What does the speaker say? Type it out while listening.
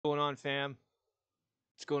on, fam?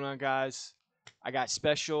 What's going on, guys? I got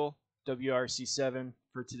special WRC 7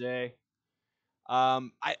 for today.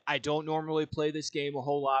 I don't normally play this game a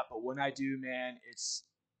whole lot, but when I do, man, it's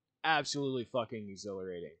absolutely fucking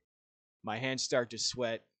exhilarating. My hands start to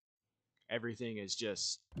sweat. Everything is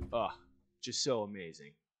just so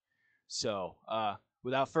amazing. So,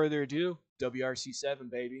 without further ado, WRC 7,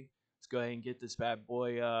 baby. Let's go ahead and get this bad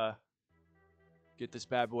boy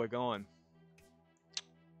going.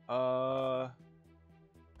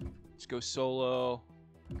 Let's go solo.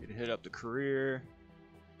 Gonna hit up the career.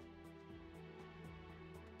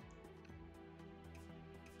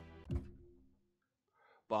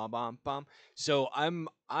 Bomb, bomb, bomb. So I'm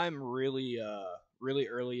really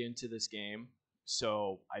early into this game,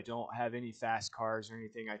 so I don't have any fast cars or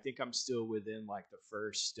anything. I think I'm still within like the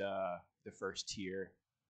first tier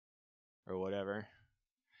or whatever.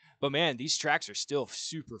 But man, these tracks are still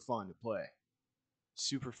super fun to play.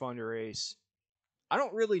 Super fun to race. I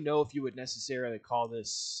don't really know if you would necessarily call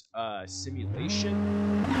this simulation.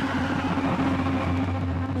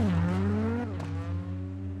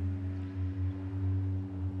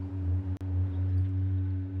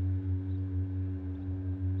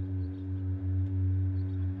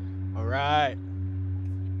 All right,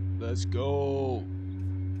 let's go.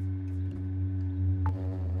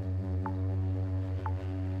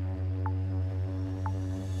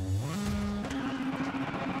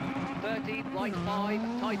 Right 5,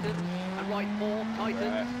 tightens, and right 4,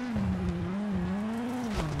 tightens.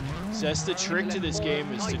 Right. So that's the trick to this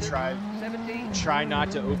game, is to try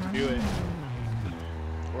not to overdo it.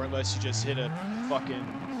 Or unless you just hit a fucking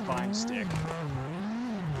fine stick.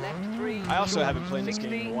 Left 3, I also short, haven't played 60.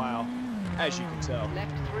 this game in a while, as you can tell.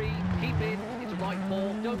 Left 3, keep in, into right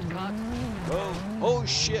 4, don't cut. Oh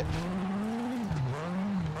shit.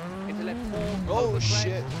 Into left 4, oh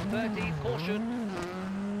shit. 30, caution.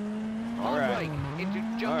 All right. Brake into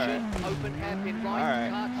junction, open hairpin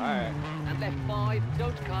right, cut, and left 5,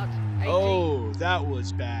 don't cut, 80. Oh, that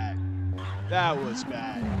was bad. That was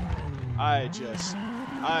bad. I just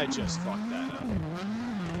fucked that up.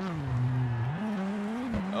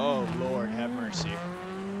 Oh Lord, have mercy.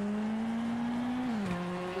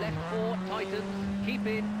 Left 4, tightens, keep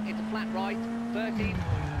in, into flat right, 13.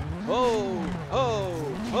 Oh.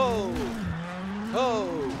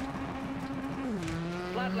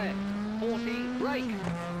 Flat left. 40, brake.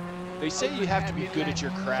 They say you have to be good at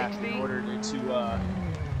your craft 60.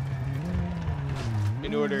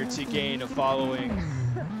 in order to gain a following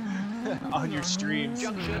on your streams.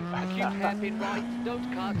 Junction, acute hairpin right,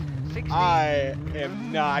 don't cut, 60. I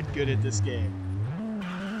am not good at this game.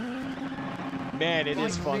 Man, it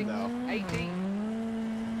is fun though. 80.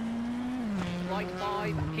 Right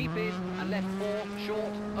 5, keep in, and left 4,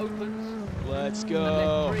 short, opens. Let's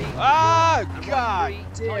go. Ah, God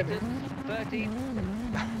damn it. 30.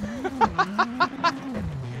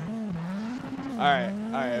 Alright,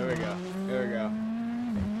 here we go.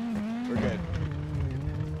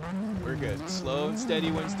 We're good. Slow and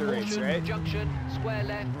steady wins the race, right? Junction, square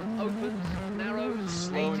left, opens, narrows,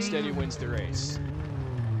 Slow 80. and steady wins the race.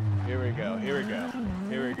 Here we go,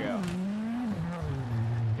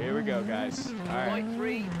 guys. Alright. Right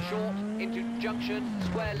 3, short, into junction,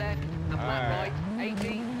 square left, and flat right,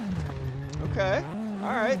 80. Okay.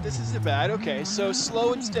 Alright, this isn't bad. Okay, so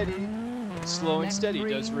slow and steady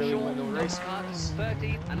does really win the race.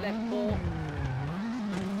 30 and left 4.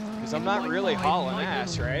 Because I'm not really hauling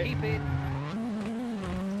ass, right? Keep it.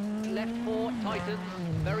 Left 4, tightens,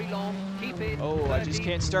 very long, keep it. Oh, 30. I just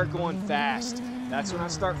can't start going fast. That's when I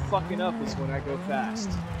start fucking up, is when I go fast.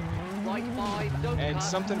 Right 5, don't and cut.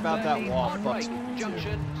 something about 30, that wall hard fucks brake, me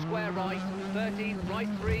junction, too. square right, 13, right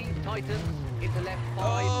 3, tightens, into left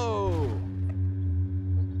 5. Oh!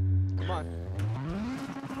 Come on.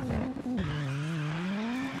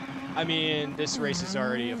 I mean, this race is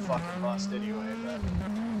already a fucking bust anyway, but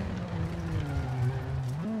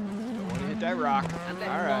don't want to hit that rock. And left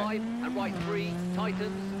all right. 5, and right 3,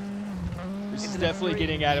 tightens. This is Into definitely left 3,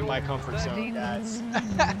 getting out of my short, comfort 30. zone, guys.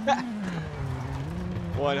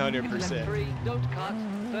 100%. Into left 3, don't cut,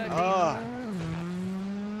 30.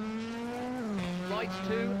 Right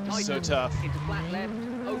 2, tightens. So tough. Into flat left,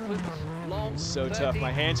 opens, long, So 30. tough.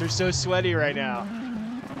 My hands are so sweaty right now.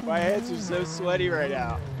 My hands are so sweaty right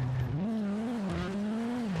now.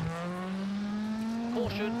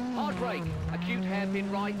 Caution, hard brake, acute hairpin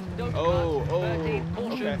right, don't Oh, cut, 30,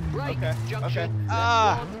 caution, okay, brake, okay, junction, okay.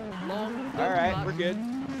 left 1, long, don't All right, cut, we're good.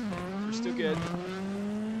 We're still good.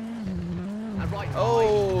 and right 5,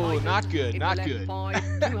 Oh, tightens, not good, into not left good.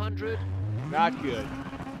 5, 200, Not good.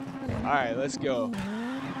 All right, let's go.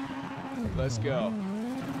 Let's go.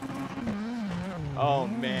 Oh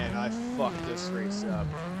man, I fucked this race up.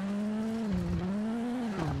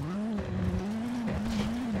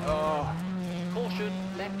 Oh. Caution,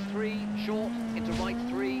 left 3, short, into right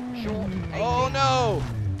 3, short, 80. Oh no!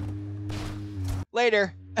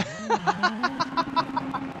 Later.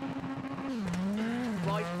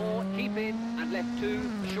 Right 4, keep in, and left 2,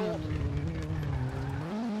 short.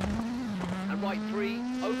 And right 3,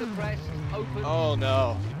 over crest, open. Oh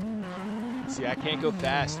no. See, I can't go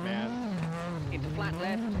fast, man. Into flat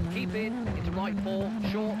left, keep in, into right 4,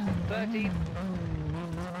 short, 30.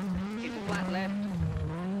 Into flat left.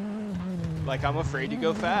 Like, I'm afraid to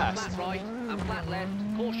go fast. Flat right, and flat left,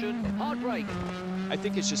 caution, hard brake. I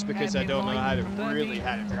think it's just because I don't know how to really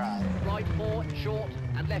how to drive. Right 4, short,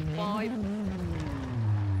 and left 5.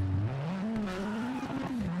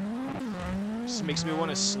 Just makes me want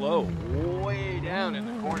to slow way down in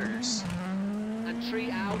the corners. And tree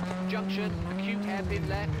out, junction, acute hairpin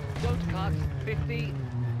left, don't cut, 50.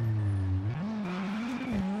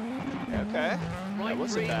 Okay, Right that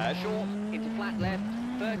wasn't 3, bad. short, into flat left,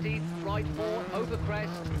 30. Right 4, over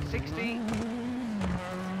crest, 60.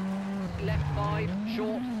 Left 5,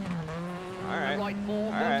 short. Alright. Right 4,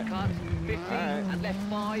 Alright. don't cut, 50. Alright. And left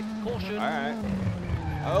 5, caution. Alright.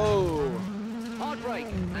 Oh. Hard brake,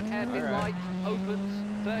 and hairpin Alright. right,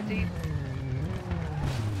 opens, 30.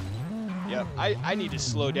 Yep, I need to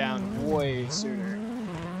slow down way sooner.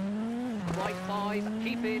 Right 5,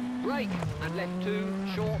 keep in, brake, and left 2,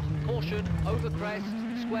 short, caution, over crest,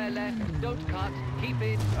 square left, don't cut, keep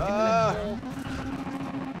in, into left 4.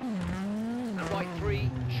 And right 3,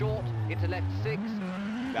 short, into left 6.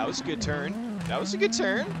 That was a good turn. That was a good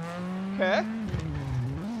turn. Okay.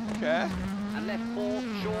 Okay. And left 4,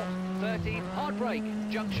 short, 30, hard brake,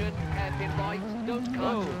 junction, hairpin right, don't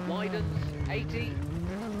cut, Whoa. widens, 80.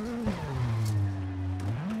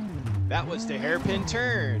 That was the hairpin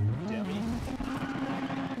turn, dummy.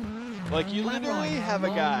 Like, you Flat literally right, have a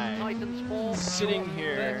long, guy tightens 4, sitting short,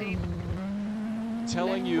 here 30.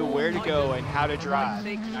 telling Left you 4, where to go tightens, and how to right drive,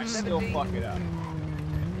 6, and I still 70. fuck it up.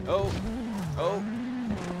 Oh. Oh.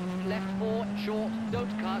 Left 4, short, don't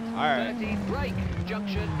cut, Alright. 30, brake,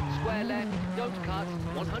 junction, square left, don't cut,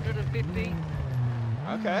 150.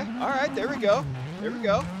 Okay. Alright, there we go. There we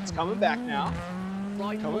go. It's coming back now.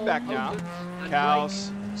 Right Coming 4, back now. opens, and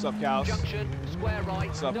Cows. What's up, brake, cows? junction, square right,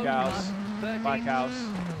 What's up, don't cows? cut, 30. Bye, cows.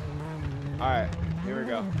 Alright, here we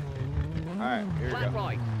go. Alright, here we Flat go.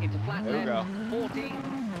 right, into flat There we left, 40.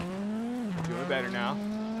 Doing better now.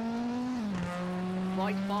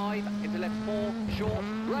 Right 5, into left 4, short,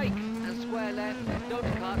 brake, and square left, don't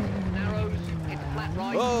cut, narrows, into flat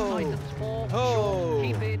right, Whoa. tightens 4, Oh. short,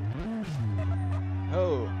 keep in.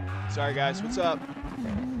 Oh, sorry guys, what's up?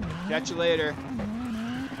 Catch you later.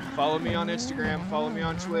 Follow me on Instagram, follow me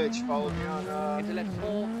on Twitch, follow me on Into left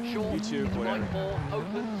 4, short, YouTube, into whatever. right 4,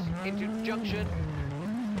 opens, into junction,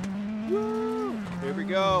 Woo! Here we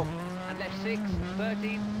go. and left 6,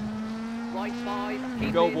 30. Right 5, keep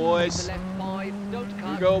We go, in, boys. into left 5, don't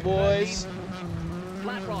cut, We go, boys. 13.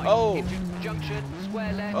 Flat right, Oh. into junction,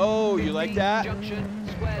 square left, Oh, you 50, like that? junction,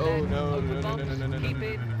 square Oh, left, no, open no, no, bumps, no, no, no, no, keep no,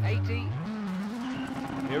 in, no, no. 80.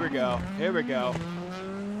 Here we go. Here we go.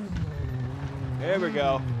 Here we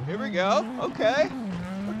go. Here we go. Okay.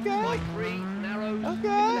 Okay. Right 3, narrows,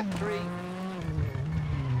 Okay. into left 3,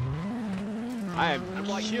 I am and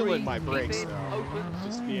right 3, killing my keep brakes in, though. opens,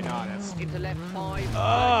 Just being honest. into left 5,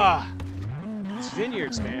 Ah, these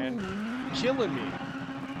vineyards, man, killing me.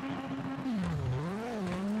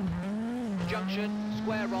 junction,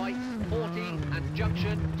 square right, 40, and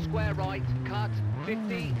junction, square right, cut,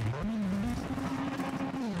 50.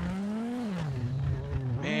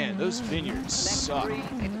 Man, those vineyards Left suck. 3,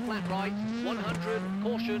 into flat right, 100,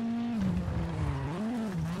 caution.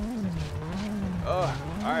 Oh,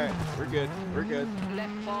 all right, we're good. We're good.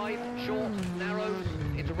 Left 5, short, narrows,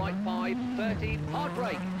 into right 5, 30, hard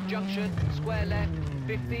brake, junction, square left,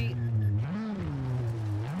 50.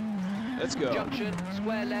 Let's go. Junction,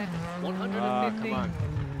 square left, Ah, 150. come on.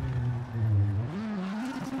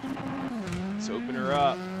 Let's open her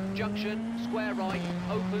up. Junction, square right,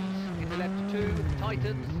 opens, into left 2,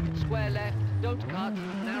 tightens, square left, don't cut,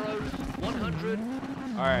 narrows, 100.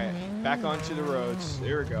 All right, back onto the roads.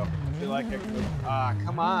 There we go. I feel like I can go. Ah,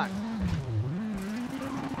 come on.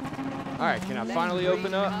 All right, can I Left finally 3,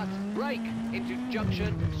 open up? cut, brake, into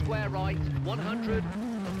junction, square right, 100.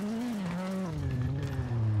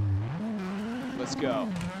 Let's go.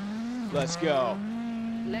 Let's go.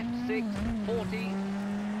 Left 6, 40.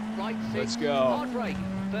 Right 6, Let's go. hard brake,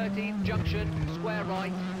 30, junction, square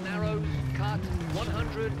right, narrows, cut,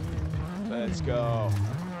 100. Let's go.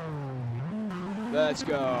 Let's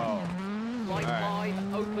go. Right All right.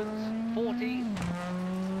 5, opens, 40.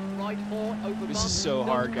 Right 4, over bump. This is so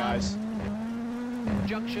hard, guys.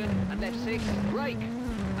 Junction and left 6, brake.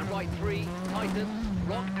 And right 3, tightens,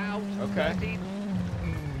 rock out, Okay. 30.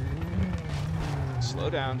 Slow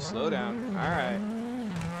down, slow down. All right.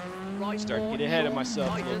 Right Start to 4, get ahead of short,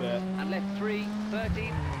 myself a little tightens, bit. And left 3,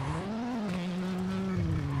 30.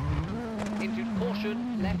 Into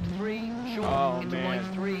caution, left 3, short, Oh, into man.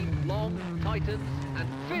 right 3, long, tightens, and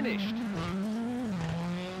finished.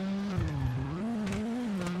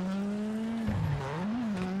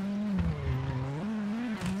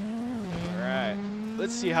 All right.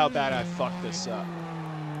 Let's see how bad I fucked this up.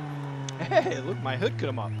 Hey, look, my hood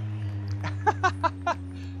come up.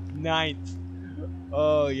 9th.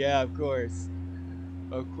 Oh, yeah, of course.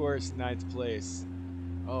 Of course, 9th place.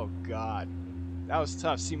 Oh, God. That was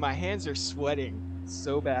tough. See, my hands are sweating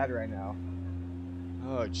so bad right now.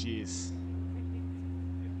 Oh, jeez.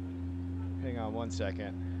 Hang on one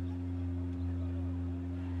second.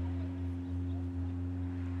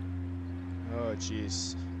 Oh,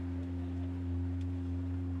 jeez.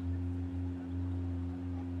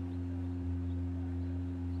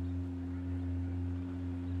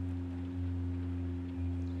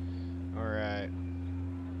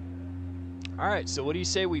 All right, so what do you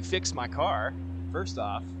say we fix my car, first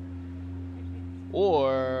off?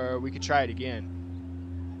 Or we could try it again.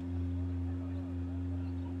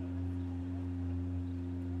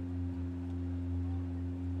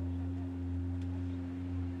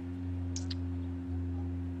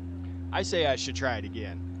 I say I should try it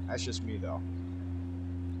again. That's just me, though.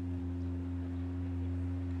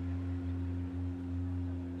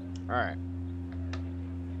 All right.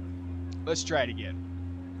 Let's try it again.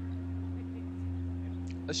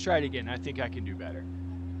 Let's try it again. I think I can do better.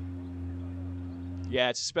 Yeah,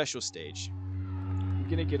 it's a special stage. I'm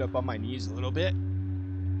gonna get up on my knees a little bit.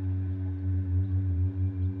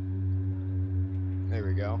 There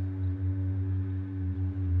we go.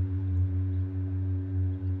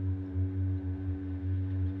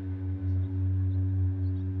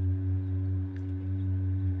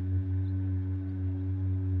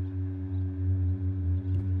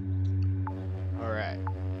 All right.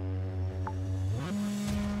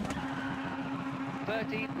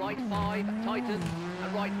 30, right 5, tightens,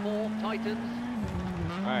 and right 4, tightens.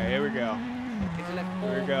 All right, here we go. Into left 4,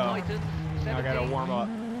 Here we go. tightens, 70. Now I gotta warm up.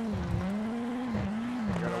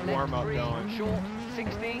 Got a warm up left 3, going. short,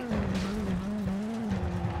 60.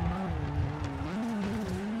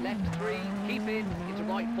 Left 3, keep in, into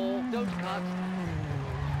right 4, don't cut.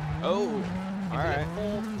 Oh, all Into right.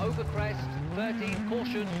 left 4, over crest, 30,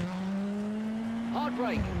 caution. Hard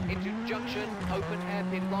brake, into junction, open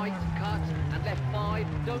hairpin right, cut, and left 5,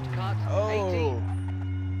 don't cut, 80. Oh.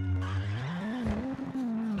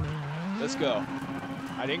 Let's go.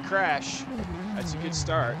 I didn't crash. That's a good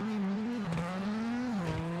start.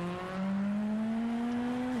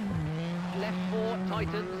 Left 4,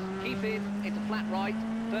 tightens, keep in, into flat right,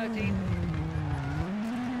 30.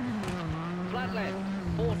 Flat left,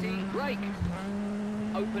 40, brake.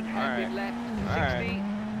 Open hairpin left, 60.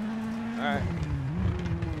 All right.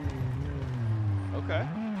 Okay.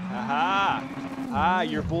 Aha. Ah,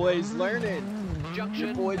 your boy's learning. Junction,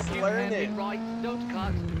 Your boy's acute learning. hairpin right, don't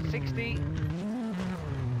cut, 60.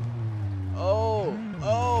 Oh.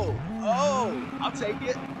 I'll take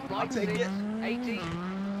it. I'll Right take 6, it. 80.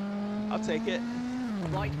 I'll take it.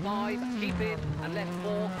 Right 5, keep in, and left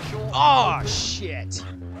 4, short. Oh, open. shit.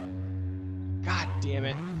 God damn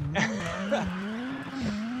it.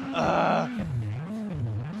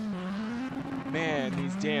 Man,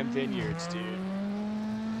 these damn vineyards, dude.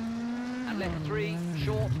 And left 3,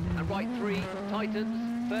 short, and right 3,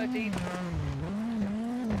 tightens, 30.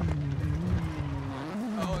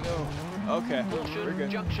 Oh, no. Okay, we're Caution,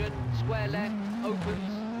 good. junction, square left,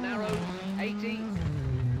 opens, narrows, 80.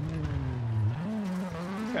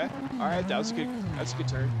 Okay. All right, that's a good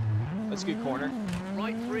turn. That's a good corner.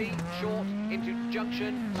 Right 3, short, into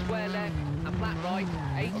junction, square left, and flat right,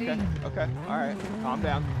 80. Okay. All right. Calm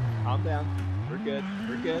down. We're good.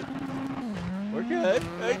 We're good.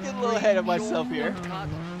 I get a little ahead of myself here. Cut,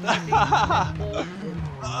 30, left 4,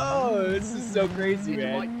 Oh, this is so crazy, into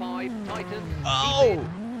man. right 5, tightens, Oh! keep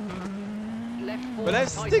in. Left 4, But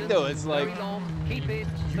that's the thing, tightens, though, it's like, very long, keep in,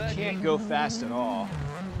 You 30. can't go fast at all.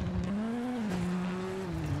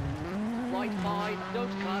 Right 5, don't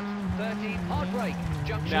cut, 30, hard brake,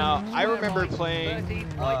 junction, Now, I square remember right, playing 30,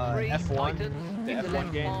 right 3, F1, tightens, the into F1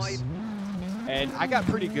 left games, 5, and I got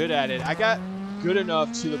pretty good at it. I got good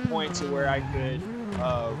enough to the point to where I could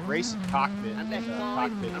race in cockpit. and left in the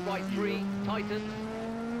 5, cockpit and right view. 3, tightens,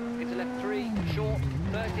 into left 3, short,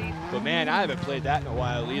 30. But man, I haven't played that in a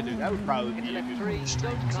while either. That would probably Into be a left good 3, one to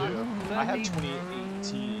stream don't cut, too. I have 30.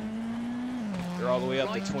 2018. They're all the way up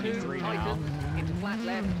Right to 23 2, now. tightens, into flat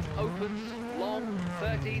left, opens, long,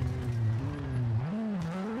 30.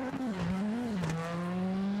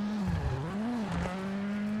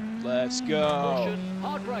 Let's go. Caution,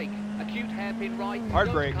 hard brake, acute hairpin right, Hard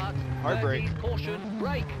don't brake, cut, hard 30, brake. Caution,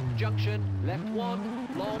 brake, junction, left 1,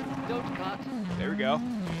 long, don't cut. There we go.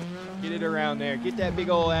 Get it around there. Get that big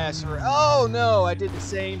old ass around. Oh no, I did the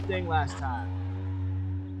same thing last time.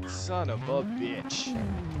 Son of a bitch.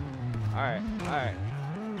 Alright, alright.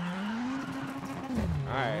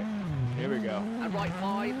 Alright, here we go. And right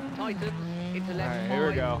 5, tightens, into left Alright, 5, here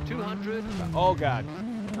we go. 200. Oh god.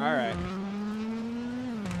 Alright.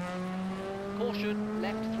 Caution,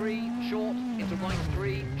 left 3, short, into right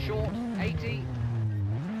 3, short, 80.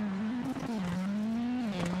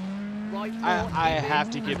 Right 4, I keep in, have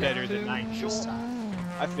to get and better left than 2, 9 this short. time.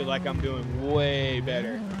 I feel like I'm doing way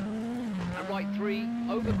better. And right 3,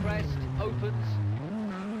 over crest, opens,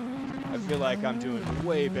 I feel like I'm doing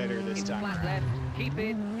way better this into time. flat left, keep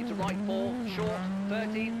in, into right 4, short,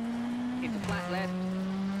 30, into flat left,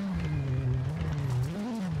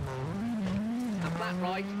 and flat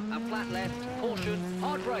right, and flat left, caution,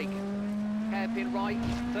 hard brake, hairpin right,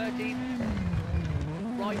 30,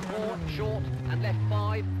 right 4, short, and left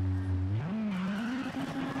 5,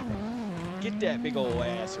 Get that big old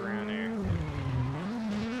ass around there.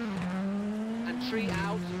 and tree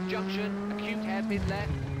out, junction, acute hairpin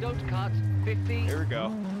left, don't cut, 50, There we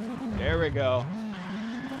go. There we go.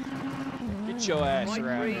 Get your ass right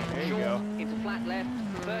around 3, there. There you short, go. into flat left,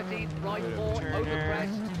 30, right Bit of a 4, turn over there.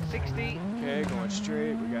 crest, 60, Okay, going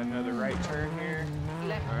straight. We got another right turn here.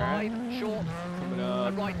 left All right. 5, short, Coming and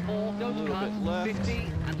up. right 4, don't little cut, bit left. 50,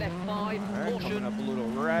 and left 5, All right, coming caution, up a little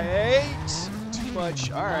right. Too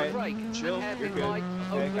much. All right. hard brake, Chill. and You're hairpin good. right,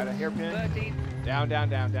 Okay, opens, got a hairpin. 30, Down, down,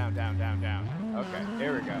 down, down, down, down, down. Okay,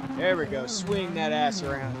 there we go. There we go. Swing that ass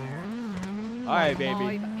around there. All right,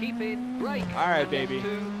 baby. 5, keep in, brake, All right, and left baby.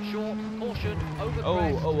 2, short, caution, over Oh,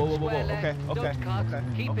 crest, oh, whoa, whoa, whoa, square whoa. left, Okay, don't okay, cut, okay,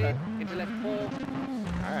 keep okay. in, into left 4,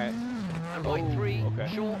 All right. and right Oh, 3,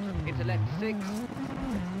 okay. short, into left 6,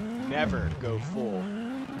 Never go full.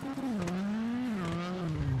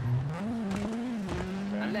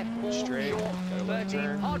 and left 4, Straight. short, Got a left 30,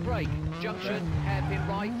 turn. hard brake, junction, hairpin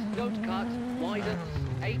right, don't cut, widens,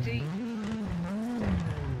 80,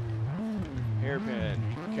 Hairpin.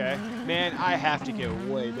 Okay. Man, I have to get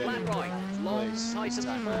way better. flat right, at long, place this tightens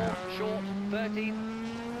time 4, around. short, 30,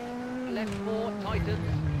 left 4, tightens,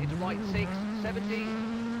 into right 6, 70,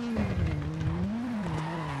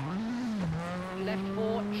 left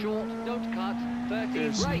 4, short, don't cut, 30,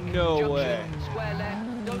 There's brake, no junction, way. square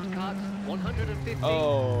left, don't cut, 150,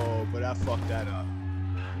 Oh, but I fucked that up.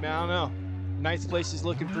 Man, I don't know. Ninth place is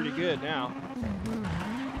looking pretty good now.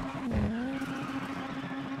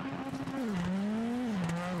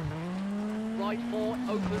 right 4,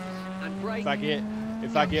 opens, and brake, If I get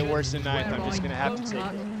junction, worse than ninth, square I'm just right, gonna have to don't take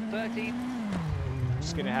cut, it. 30, I'm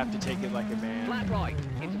just gonna have to take it like a man. flat right,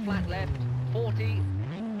 into flat left, 40,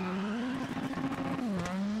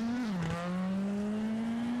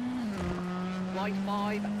 right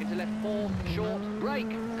 5, into left 4, short,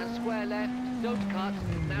 brake, and square left, don't cut,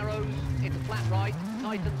 narrows, into flat right,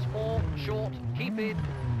 tightens 4, short, keep in,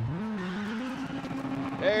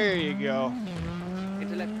 There you go.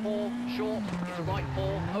 into left 4, short, into right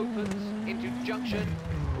 4, opens, into junction,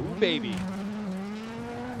 Ooh, baby.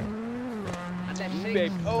 and left Ooh, 6,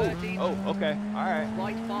 baby. Oh, 30, oh, okay. All right.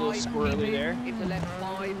 right 5, Little squirrely keep in, there. into left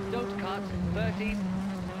 5, don't cut, 30,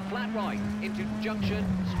 flat right, into junction,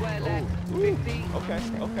 square left, Ooh, ooh. 50, Okay,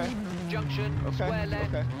 okay. junction, Okay, square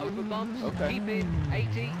left, okay. over bumps, Okay. keep in,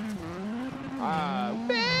 80,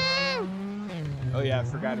 Woo! Oh yeah, I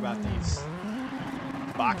forgot about these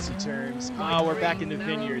boxy turns. Oh, we're back in the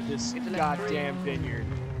vineyard. This Into left goddamn vineyard.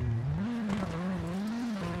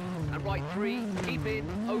 and right 3, keep in,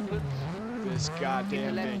 opens, This into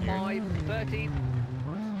goddamn left vineyard. 5, 30,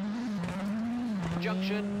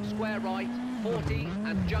 junction, square right, 40,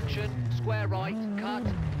 and junction, square right, cut,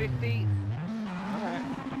 50, Alright,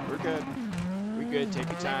 we're good. We're good. Take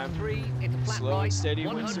your left time. 3, into flat Slow right, and steady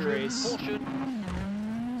wins the 100, race. caution,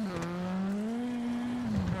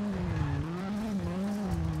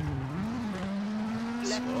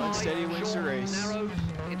 left Slow and 5, steady wins the short, race. narrows,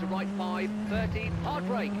 into right 5, 30, hard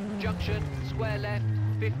brake, junction, square left,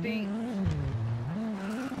 50,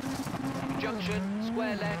 junction,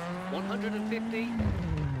 square left, 150,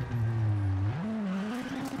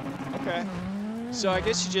 Okay. So I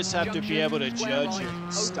guess you just have to be junction, able to square judge right, your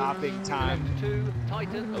opens, stopping into time. left 2,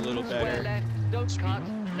 tightens, a little square better. left, don't cut,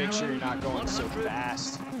 make sure you're not going so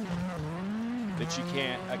fast that you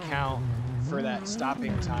can't account for that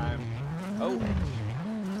stopping time. Oh.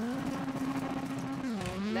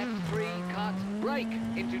 Left 3, cut, brake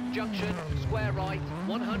into junction, square right,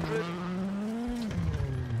 100.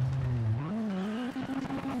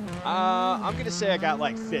 I'm gonna say I got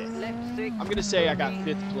like 5th. Left 6. I'm gonna say 30, I got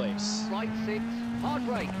 5th place. Right 6, hard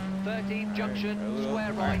brake, 13, junction,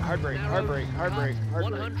 square right, hard brake, narrows, hard brake, hard cut, brake, hard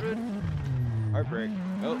brake. 100. Hard brake.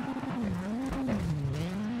 Oh.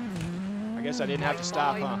 I guess I didn't have to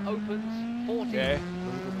stop, huh? Opens, 40. Okay,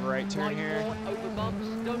 right turn Right here. 4, over bumps,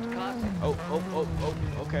 don't cut. Oh,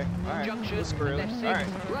 okay. All right, Junction, let's go. left 6, All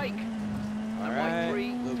right, brake. all And right. right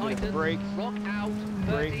 3, Little bit of tightens, brake, rock out,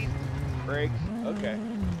 brake, 13. brake. Okay.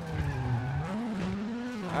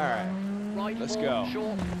 All right, Right let's 4, go.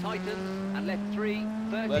 short, tightens, and left 3,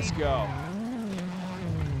 30. Let's go.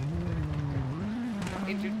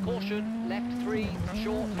 Into caution, left 3,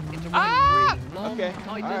 short, into right Ah! 3, long, Okay,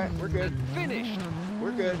 tightens, all right, we're good. and finished.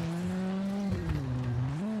 We're good.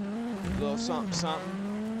 A little something, something.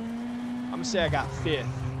 I'm gonna say I got 5th.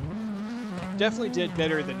 Definitely did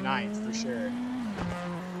better than 9th for sure.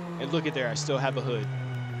 And look at there, I still have a hood.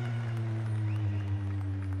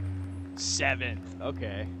 7th,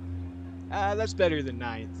 okay. That's better than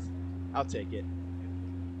 9th. I'll take it.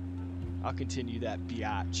 I'll continue that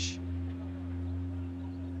biatch.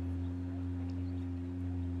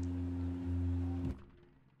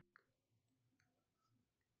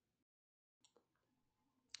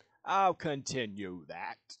 I'll continue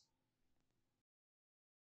that.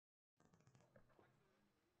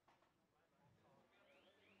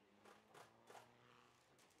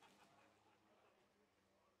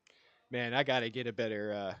 Man, I gotta get a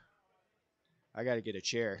better, I gotta get a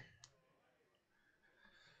chair.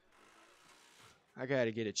 I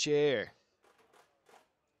gotta get a chair.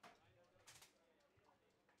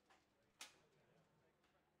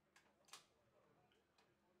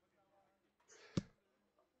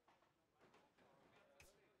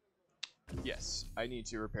 Yes, I need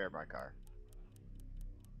to repair my car.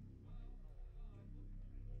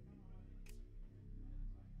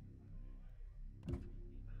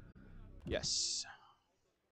 Yes.